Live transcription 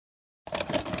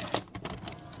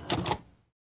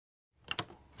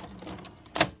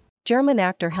German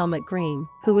actor Helmut Griem,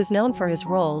 who was known for his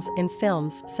roles in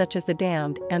films such as The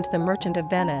Damned and The Merchant of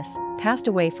Venice, passed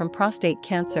away from prostate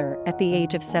cancer at the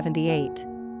age of 78.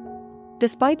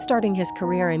 Despite starting his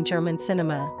career in German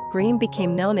cinema, Griem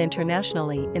became known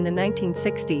internationally in the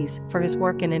 1960s for his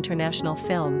work in international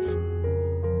films.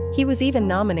 He was even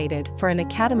nominated for an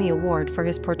Academy Award for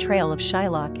his portrayal of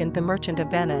Shylock in The Merchant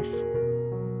of Venice.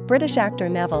 British actor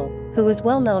Neville, who is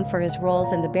well known for his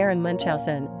roles in The Baron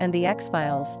Munchausen and The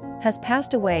X-Files, has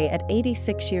passed away at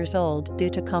 86 years old due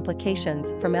to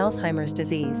complications from Alzheimer's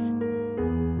disease.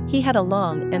 He had a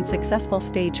long and successful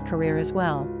stage career as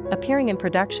well, appearing in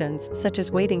productions such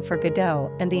as Waiting for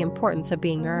Godot and The Importance of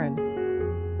Being Earned.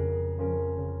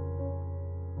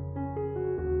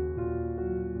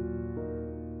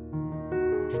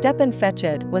 Stepin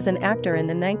Fetchit was an actor in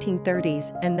the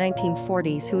 1930s and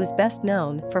 1940s who is best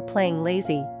known for playing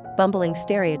lazy, bumbling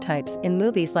stereotypes in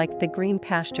movies like The Green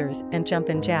Pastures and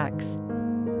Jumpin' Jacks.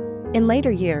 In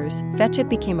later years, Fetchit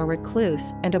became a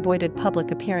recluse and avoided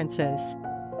public appearances.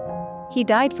 He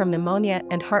died from pneumonia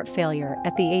and heart failure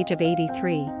at the age of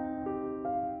 83.